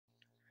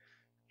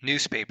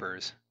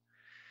Newspapers.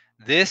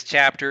 This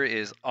chapter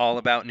is all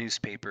about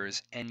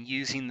newspapers and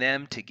using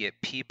them to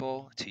get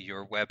people to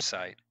your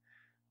website.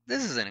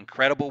 This is an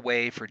incredible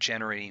way for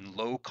generating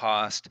low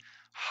cost,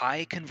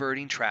 high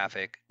converting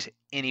traffic to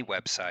any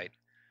website.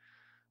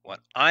 What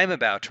I'm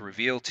about to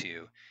reveal to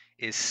you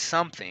is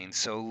something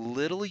so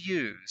little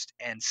used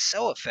and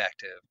so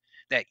effective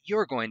that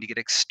you're going to get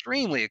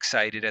extremely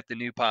excited at the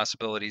new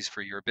possibilities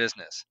for your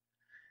business.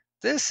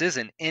 This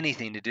isn't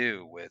anything to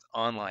do with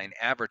online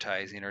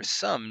advertising or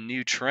some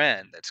new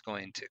trend that's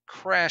going to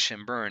crash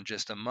and burn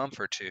just a month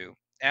or two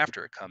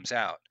after it comes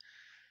out.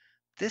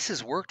 This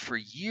has worked for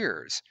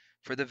years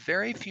for the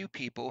very few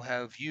people who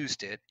have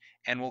used it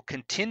and will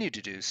continue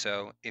to do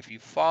so if you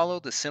follow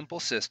the simple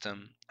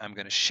system I'm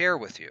going to share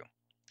with you.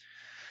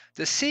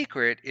 The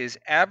secret is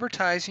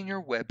advertising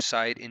your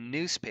website in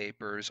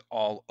newspapers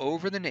all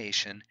over the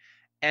nation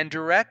and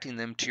directing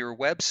them to your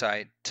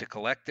website to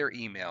collect their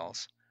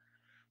emails.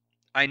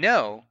 I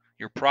know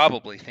you're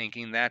probably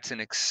thinking that's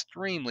an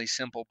extremely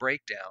simple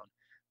breakdown,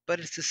 but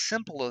it's the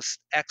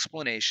simplest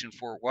explanation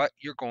for what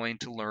you're going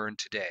to learn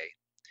today.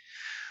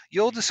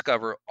 You'll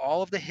discover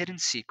all of the hidden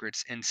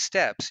secrets and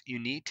steps you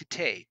need to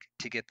take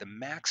to get the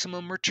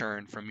maximum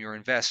return from your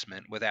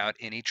investment without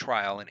any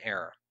trial and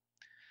error.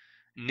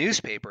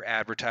 Newspaper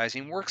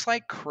advertising works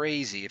like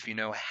crazy if you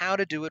know how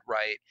to do it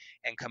right,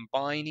 and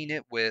combining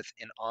it with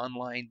an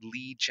online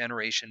lead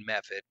generation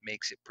method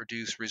makes it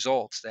produce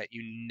results that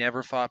you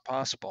never thought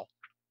possible.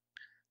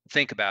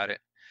 Think about it.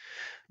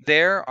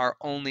 There are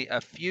only a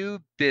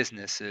few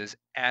businesses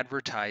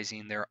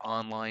advertising their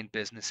online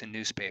business in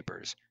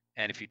newspapers.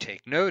 And if you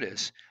take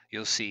notice,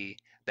 you'll see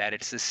that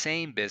it's the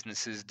same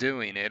businesses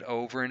doing it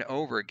over and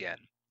over again.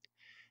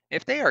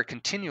 If they are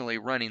continually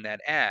running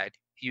that ad,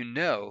 you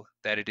know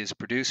that it is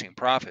producing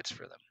profits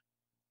for them.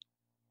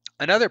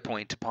 Another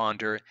point to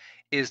ponder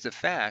is the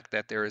fact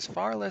that there is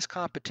far less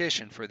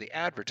competition for the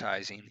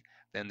advertising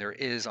than there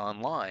is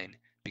online,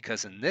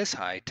 because in this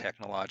high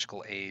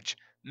technological age,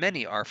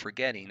 many are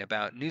forgetting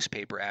about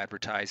newspaper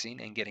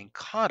advertising and getting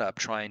caught up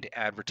trying to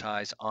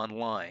advertise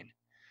online.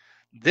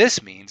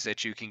 This means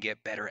that you can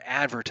get better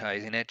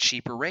advertising at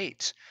cheaper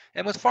rates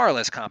and with far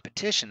less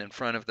competition in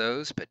front of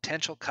those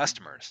potential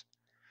customers.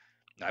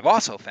 I've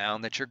also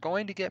found that you're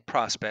going to get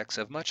prospects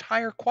of much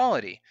higher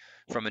quality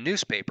from a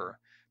newspaper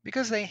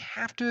because they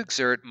have to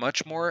exert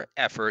much more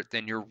effort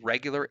than your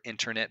regular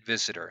internet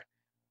visitor.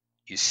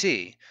 You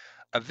see,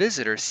 a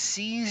visitor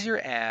sees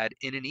your ad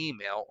in an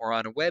email or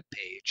on a web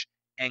page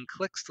and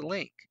clicks the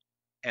link,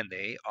 and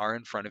they are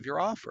in front of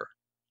your offer.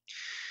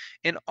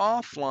 An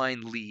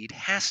offline lead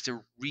has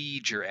to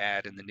read your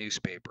ad in the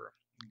newspaper,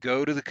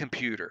 go to the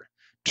computer,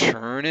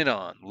 turn it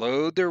on,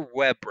 load their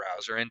web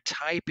browser, and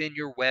type in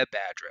your web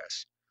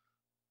address.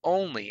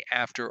 Only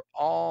after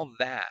all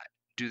that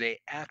do they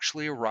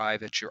actually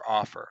arrive at your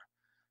offer.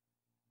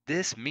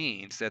 This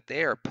means that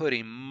they are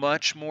putting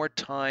much more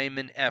time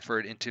and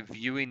effort into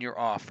viewing your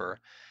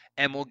offer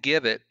and will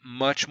give it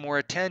much more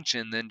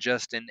attention than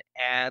just an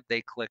ad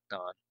they clicked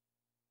on.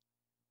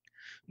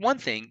 One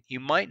thing you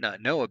might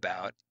not know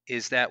about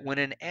is that when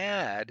an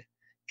ad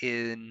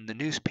in the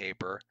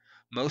newspaper,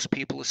 most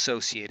people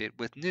associate it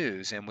with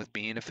news and with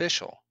being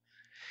official.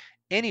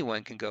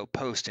 Anyone can go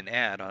post an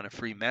ad on a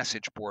free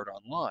message board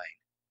online.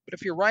 But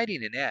if you're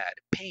writing an ad,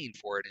 paying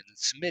for it, and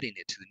submitting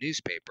it to the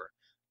newspaper,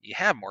 you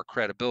have more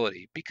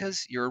credibility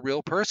because you're a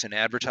real person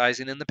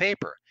advertising in the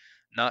paper,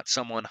 not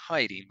someone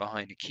hiding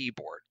behind a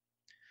keyboard.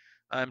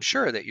 I'm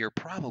sure that you're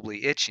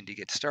probably itching to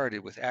get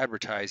started with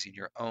advertising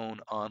your own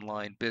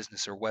online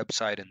business or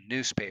website in the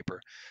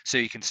newspaper so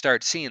you can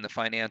start seeing the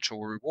financial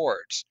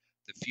rewards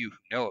the few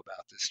who know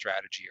about this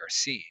strategy are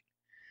seeing.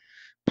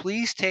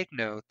 Please take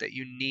note that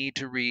you need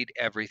to read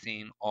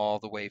everything all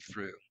the way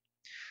through.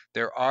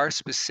 There are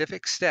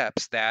specific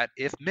steps that,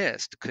 if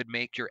missed, could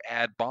make your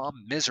ad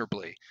bomb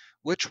miserably,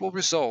 which will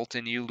result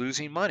in you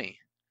losing money.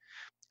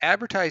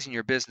 Advertising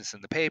your business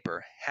in the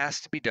paper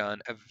has to be done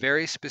a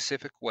very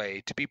specific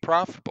way to be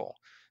profitable,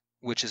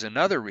 which is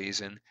another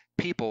reason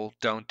people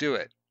don't do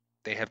it.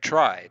 They have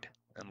tried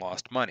and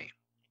lost money.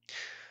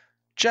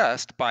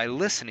 Just by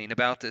listening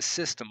about this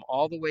system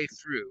all the way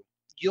through,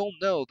 you'll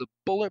know the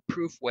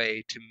bulletproof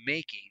way to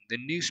making the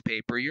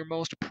newspaper your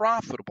most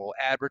profitable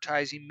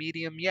advertising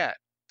medium yet.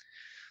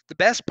 The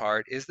best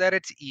part is that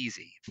it's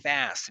easy,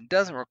 fast, and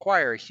doesn't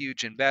require a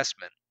huge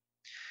investment.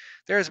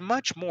 There is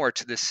much more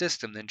to this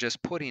system than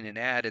just putting an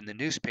ad in the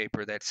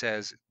newspaper that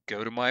says,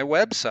 "Go to my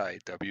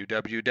website,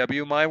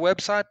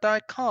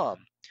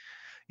 www.mywebsite.com."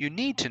 You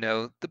need to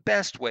know the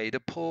best way to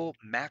pull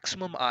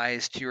maximum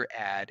eyes to your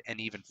ad, and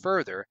even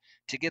further,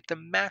 to get the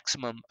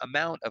maximum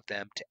amount of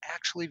them to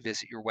actually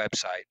visit your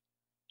website.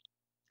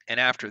 And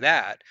after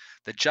that,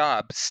 the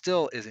job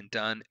still isn't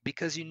done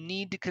because you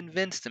need to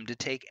convince them to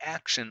take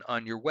action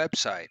on your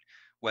website,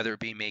 whether it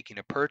be making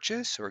a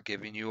purchase or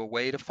giving you a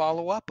way to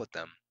follow up with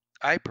them.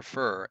 I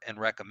prefer and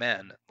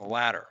recommend the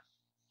latter.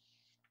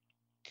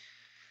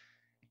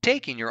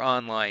 Taking your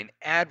online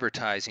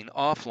advertising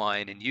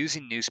offline and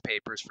using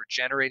newspapers for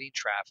generating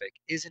traffic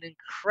is an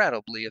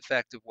incredibly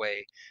effective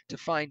way to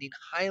finding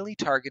highly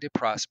targeted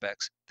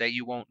prospects that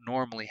you won't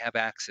normally have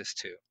access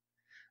to.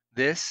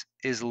 This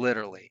is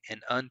literally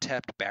an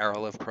untapped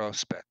barrel of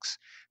prospects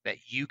that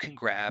you can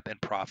grab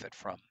and profit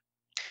from.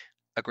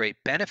 A great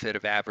benefit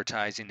of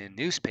advertising in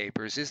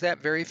newspapers is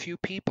that very few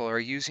people are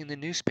using the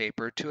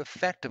newspaper to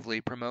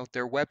effectively promote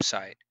their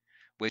website,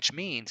 which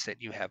means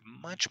that you have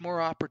much more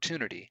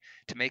opportunity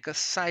to make a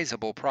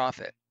sizable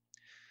profit.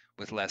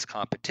 With less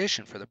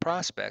competition for the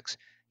prospects,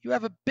 you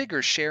have a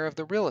bigger share of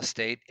the real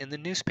estate in the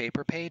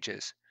newspaper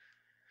pages.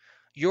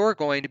 You're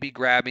going to be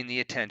grabbing the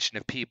attention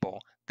of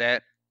people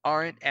that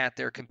aren't at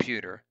their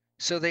computer,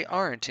 so they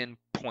aren't in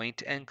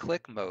point and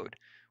click mode,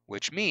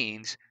 which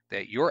means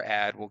that your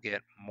ad will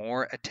get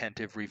more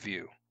attentive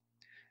review.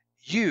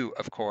 You,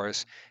 of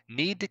course,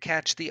 need to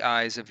catch the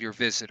eyes of your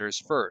visitors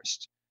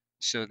first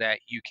so that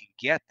you can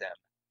get them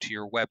to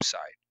your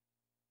website.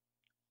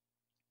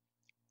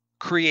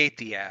 Create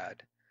the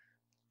ad.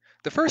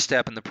 The first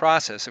step in the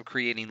process of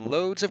creating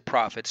loads of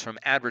profits from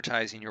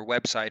advertising your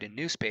website in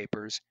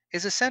newspapers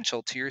is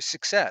essential to your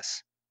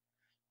success.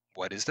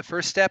 What is the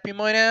first step, you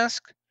might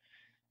ask?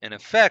 An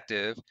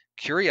effective,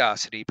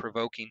 curiosity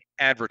provoking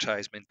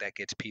advertisement that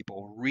gets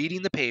people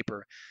reading the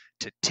paper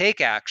to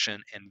take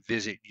action and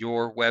visit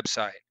your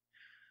website.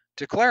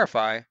 To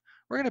clarify,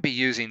 we're going to be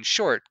using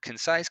short,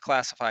 concise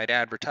classified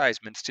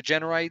advertisements to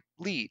generate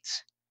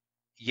leads.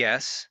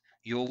 Yes,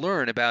 you'll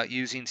learn about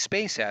using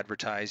space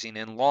advertising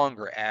and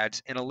longer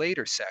ads in a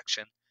later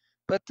section,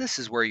 but this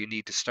is where you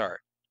need to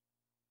start.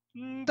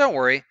 Don't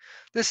worry,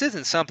 this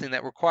isn't something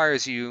that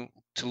requires you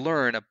to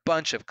learn a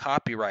bunch of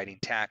copywriting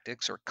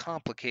tactics or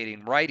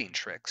complicating writing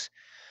tricks.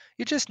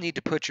 You just need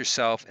to put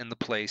yourself in the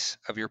place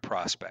of your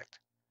prospect.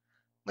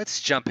 Let's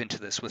jump into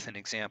this with an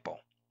example.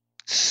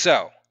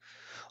 So,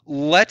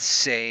 let's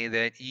say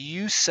that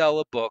you sell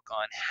a book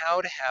on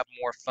how to have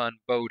more fun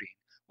boating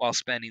while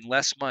spending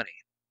less money,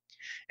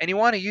 and you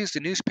want to use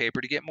the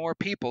newspaper to get more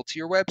people to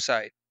your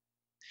website.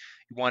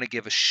 You want to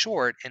give a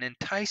short and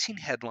enticing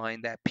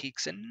headline that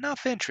piques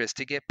enough interest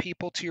to get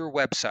people to your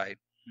website,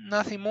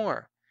 nothing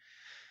more.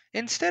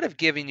 Instead of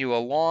giving you a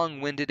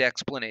long-winded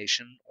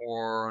explanation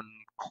or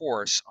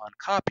course on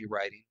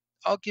copywriting,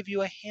 I'll give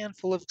you a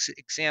handful of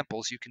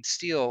examples you can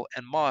steal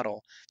and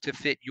model to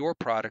fit your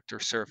product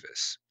or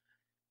service.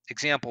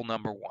 Example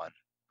number 1.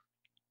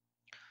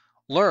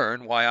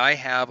 Learn why I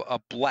have a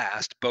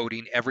blast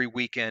boating every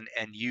weekend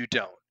and you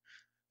don't.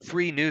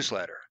 Free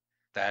newsletter.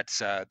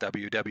 That's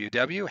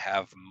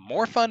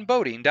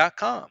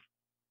www.havemorefunboating.com.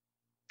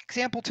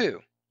 Example 2.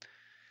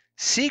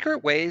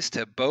 Secret ways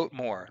to boat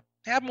more,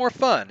 have more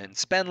fun, and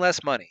spend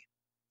less money.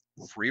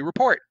 Free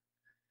report.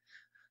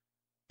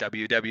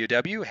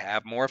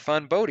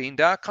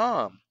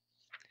 www.havemorefunboating.com.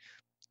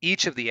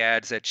 Each of the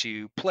ads that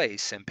you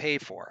place and pay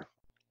for.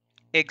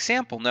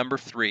 Example number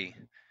 3.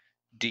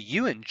 Do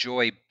you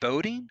enjoy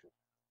boating?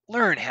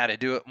 Learn how to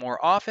do it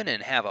more often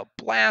and have a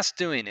blast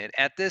doing it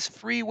at this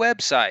free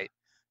website,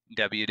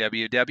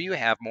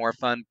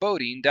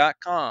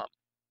 www.havemorefunboating.com.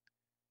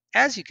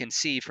 As you can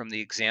see from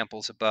the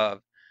examples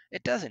above,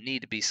 it doesn't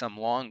need to be some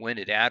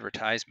long-winded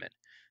advertisement.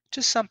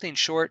 Just something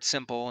short,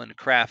 simple, and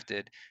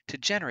crafted to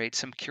generate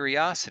some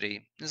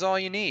curiosity is all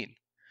you need.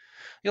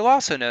 You'll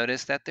also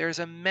notice that there's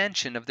a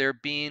mention of there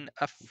being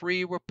a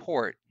free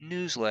report,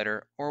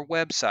 newsletter, or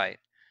website.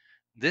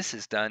 This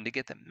is done to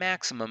get the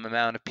maximum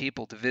amount of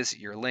people to visit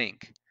your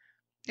link.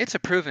 It's a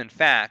proven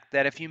fact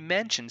that if you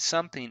mention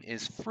something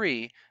is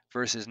free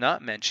versus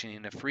not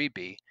mentioning a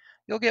freebie,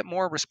 you'll get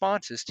more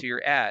responses to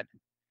your ad.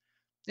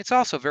 It's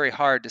also very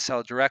hard to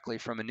sell directly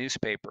from a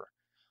newspaper.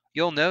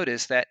 You'll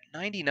notice that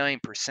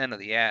 99% of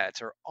the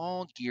ads are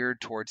all geared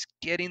towards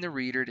getting the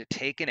reader to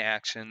take an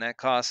action that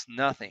costs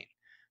nothing,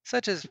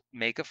 such as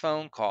make a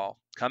phone call,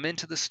 come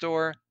into the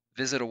store,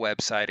 visit a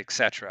website,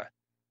 etc.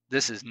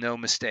 This is no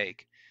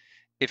mistake.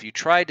 If you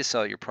tried to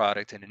sell your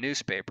product in a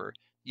newspaper,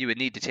 you would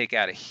need to take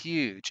out a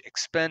huge,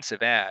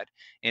 expensive ad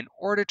in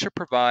order to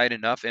provide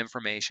enough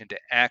information to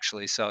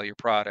actually sell your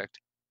product,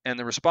 and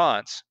the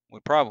response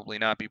would probably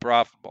not be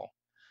profitable.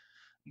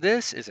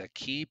 This is a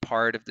key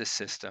part of the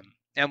system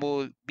and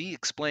will be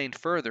explained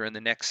further in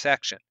the next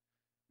section.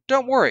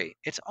 Don't worry,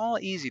 it's all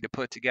easy to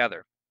put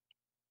together.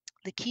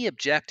 The key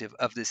objective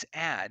of this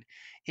ad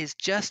is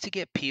just to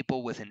get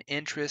people with an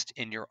interest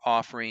in your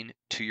offering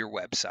to your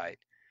website.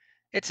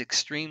 It's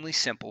extremely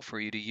simple for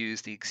you to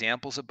use the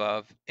examples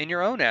above in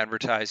your own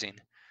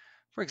advertising.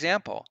 For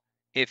example,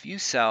 if you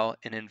sell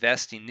an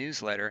investing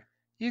newsletter,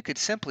 you could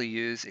simply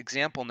use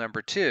example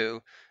number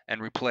 2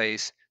 and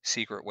replace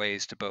secret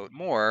ways to boat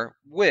more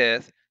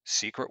with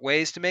secret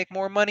ways to make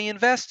more money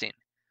investing.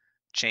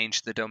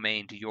 Change the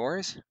domain to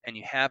yours and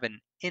you have an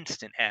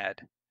instant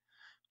ad.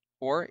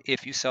 Or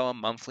if you sell a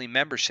monthly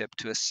membership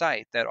to a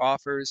site that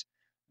offers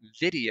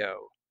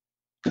video,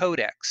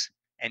 codecs,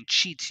 and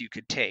cheats you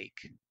could take,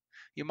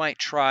 you might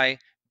try,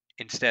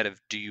 instead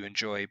of do you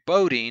enjoy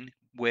boating,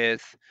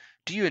 with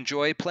do you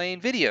enjoy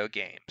playing video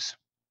games?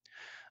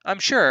 I'm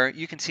sure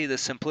you can see the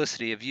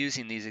simplicity of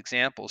using these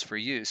examples for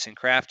use in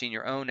crafting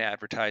your own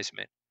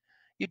advertisement.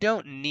 You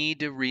don't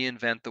need to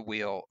reinvent the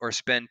wheel or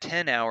spend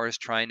 10 hours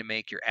trying to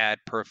make your ad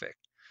perfect.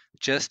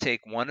 Just take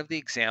one of the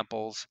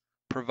examples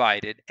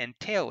provided and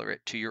tailor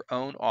it to your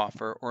own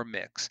offer or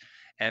mix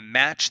and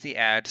match the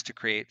ads to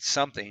create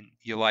something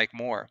you like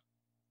more.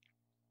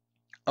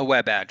 A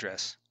web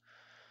address.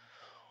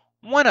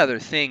 One other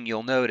thing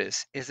you'll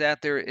notice is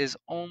that there is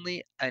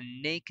only a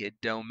naked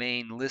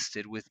domain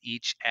listed with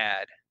each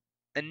ad.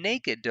 A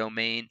naked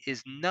domain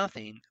is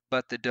nothing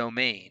but the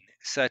domain,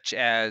 such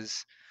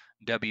as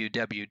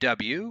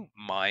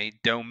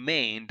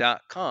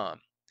www.mydomain.com.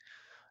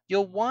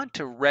 You'll want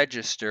to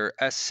register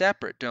a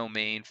separate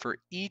domain for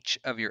each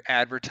of your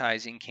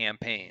advertising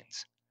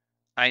campaigns.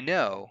 I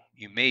know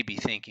you may be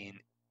thinking,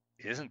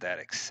 isn't that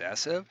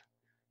excessive?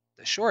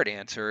 The short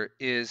answer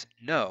is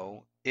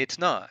no, it's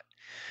not.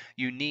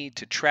 You need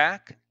to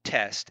track,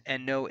 test,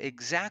 and know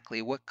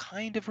exactly what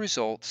kind of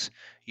results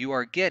you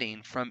are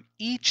getting from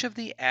each of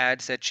the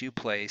ads that you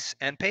place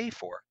and pay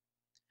for.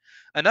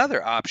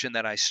 Another option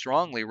that I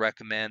strongly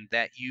recommend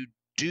that you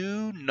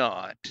do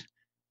not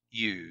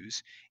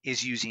use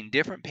is using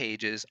different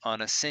pages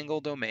on a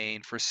single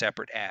domain for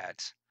separate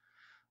ads.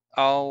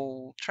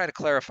 I'll try to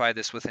clarify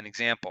this with an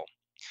example.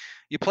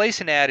 You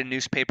place an ad in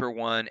Newspaper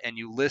One and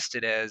you list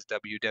it as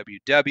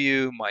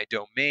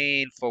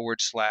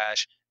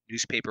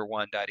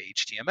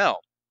www.mydomain/newspaper1.html.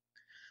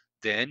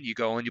 Then you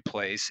go and you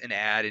place an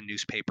ad in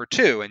Newspaper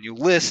 2 and you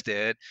list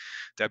it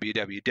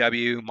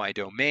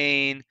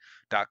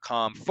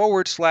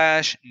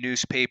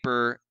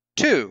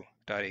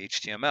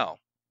www.mydomain.com/newspaper2.html.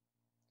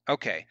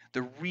 Okay,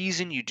 the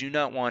reason you do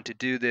not want to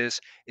do this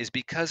is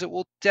because it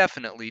will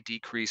definitely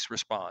decrease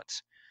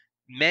response.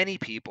 Many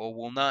people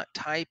will not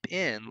type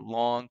in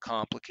long,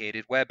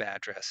 complicated web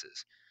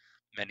addresses.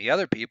 Many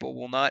other people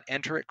will not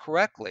enter it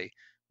correctly,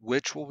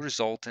 which will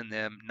result in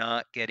them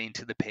not getting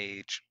to the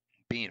page,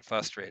 being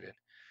frustrated.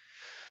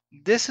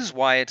 This is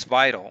why it's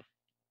vital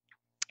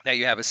that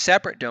you have a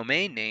separate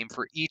domain name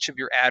for each of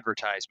your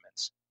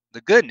advertisements. The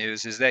good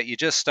news is that you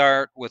just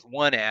start with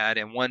one ad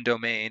and one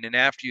domain, and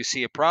after you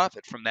see a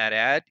profit from that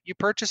ad, you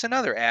purchase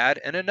another ad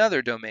and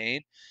another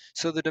domain,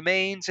 so the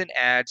domains and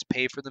ads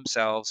pay for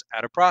themselves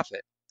at a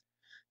profit.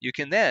 You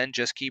can then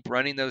just keep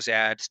running those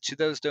ads to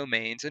those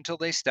domains until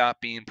they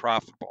stop being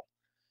profitable.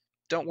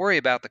 Don't worry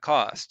about the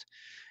cost.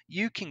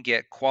 You can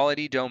get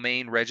quality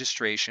domain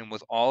registration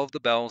with all of the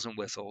bells and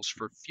whistles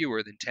for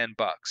fewer than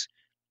 $10.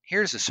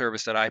 Here's a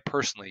service that I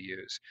personally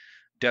use: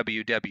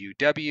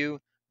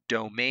 www.domainabbey,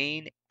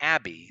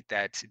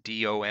 that's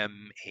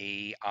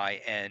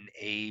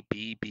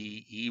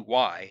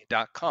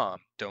DOMAINABBEY.com,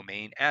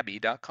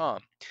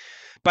 domainabbey.com.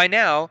 By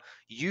now,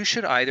 you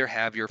should either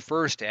have your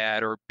first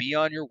ad or be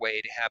on your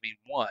way to having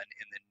one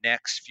in the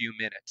next few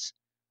minutes.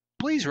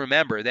 Please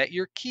remember that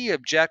your key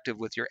objective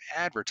with your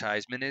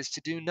advertisement is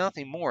to do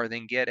nothing more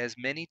than get as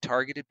many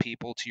targeted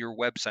people to your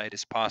website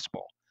as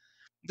possible.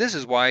 This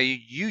is why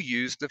you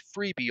use the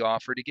freebie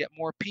offer to get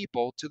more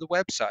people to the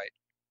website.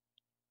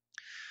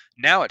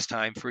 Now it's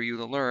time for you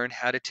to learn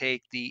how to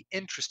take the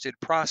interested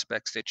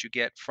prospects that you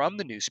get from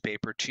the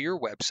newspaper to your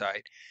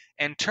website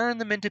and turn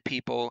them into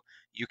people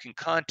you can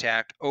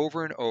contact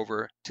over and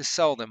over to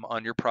sell them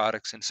on your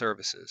products and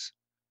services.